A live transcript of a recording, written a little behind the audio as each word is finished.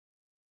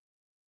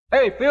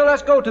Hey, Phil,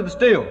 let's go to the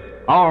still.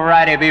 All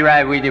righty, be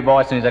right with you,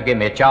 boys, as soon as I get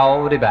me a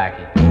chawdy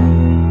backy.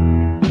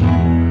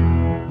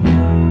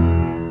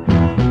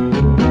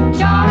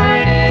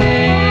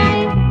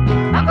 Charlie,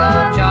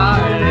 Uncle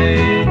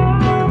Charlie,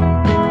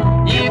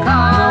 you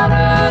caught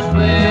us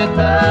with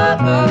the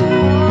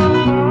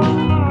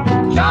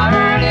blues.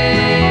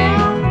 Charlie,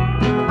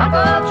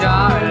 Uncle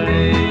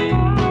Charlie,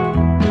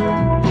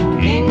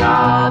 King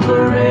of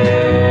the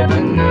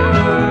Revenue.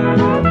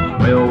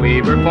 Well,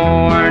 we were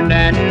born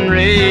and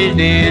raised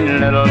in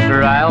Little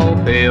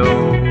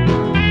Trialfield.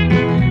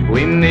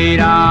 We made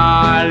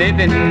our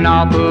living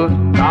off of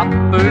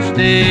copper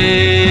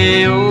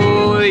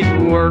steel. We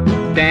worked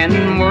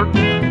and worked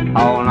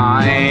all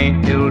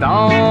night till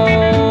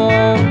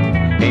dawn.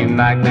 Came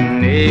back the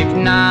next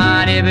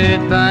night,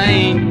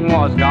 everything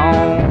was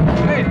gone.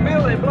 Hey,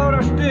 Phil, they blowed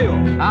our still.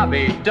 I'll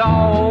be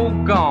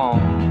doggone.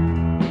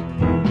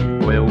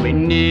 Well, we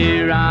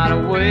knew right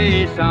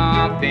away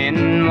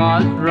something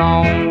was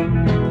wrong.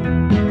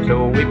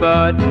 So we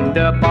buttoned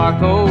up our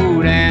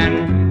coat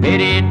and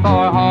headed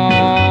for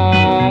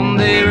home.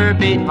 They were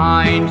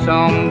behind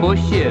some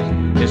bushes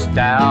just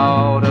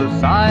out of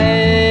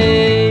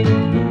sight,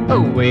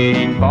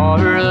 waiting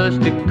for us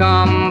to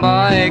come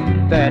back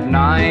that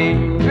night.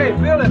 Hey,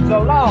 Phil, it's a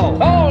law.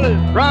 Hold it,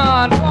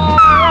 run, run!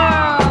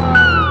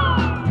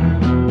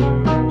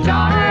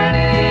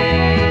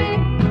 Charlie,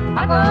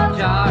 Uncle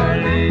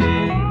Charlie,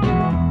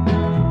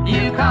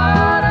 you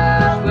caught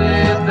us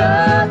with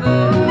the blues.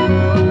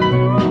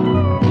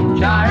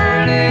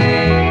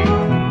 Charlie,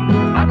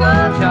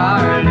 Uncle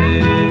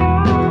Charlie,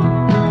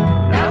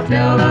 now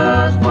tell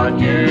us what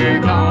you're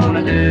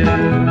gonna do.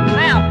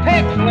 Now,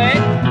 pick,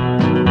 Slick.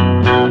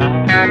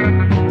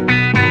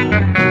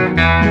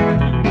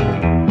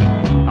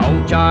 Oh,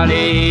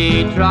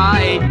 Charlie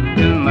tried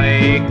to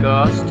make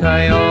us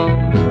tell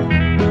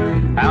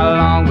how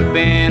long we've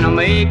been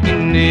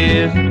a-making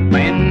this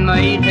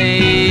man-made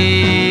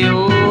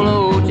tale.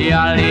 Oh,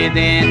 Charlie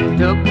then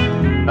took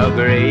a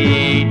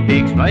great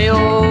big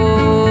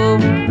smell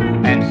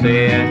and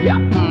said, yeah,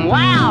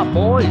 wow,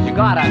 boys, you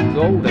gotta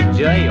go to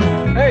jail.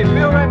 Hey,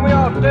 Phil, reckon we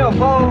ought to tell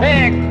Paul.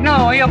 Heck,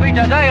 no, he'll beat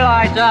the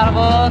daylights out of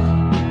us.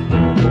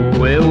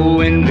 Well,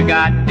 when we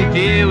got to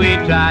jail, we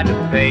tried to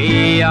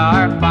pay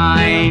our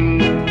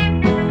fine.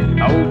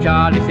 Oh,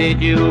 Charlie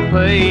said you'll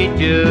pay,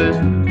 just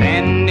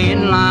stand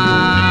in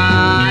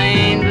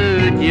line.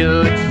 The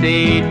judge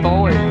said,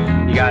 boys,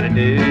 you gotta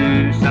do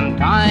some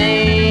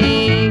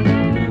time.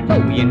 So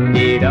we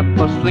ended up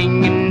a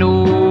swinging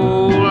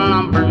old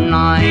number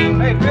 9.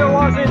 Hey, Phil,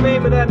 what's it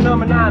mean with that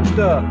number 9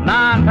 stuff?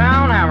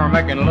 9-pound hammer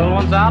making little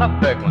ones out of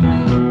big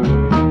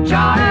ones.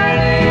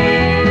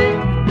 Charlie,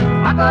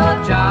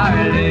 Uncle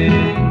Charlie,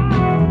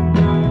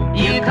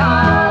 you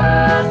caught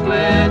us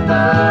with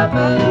the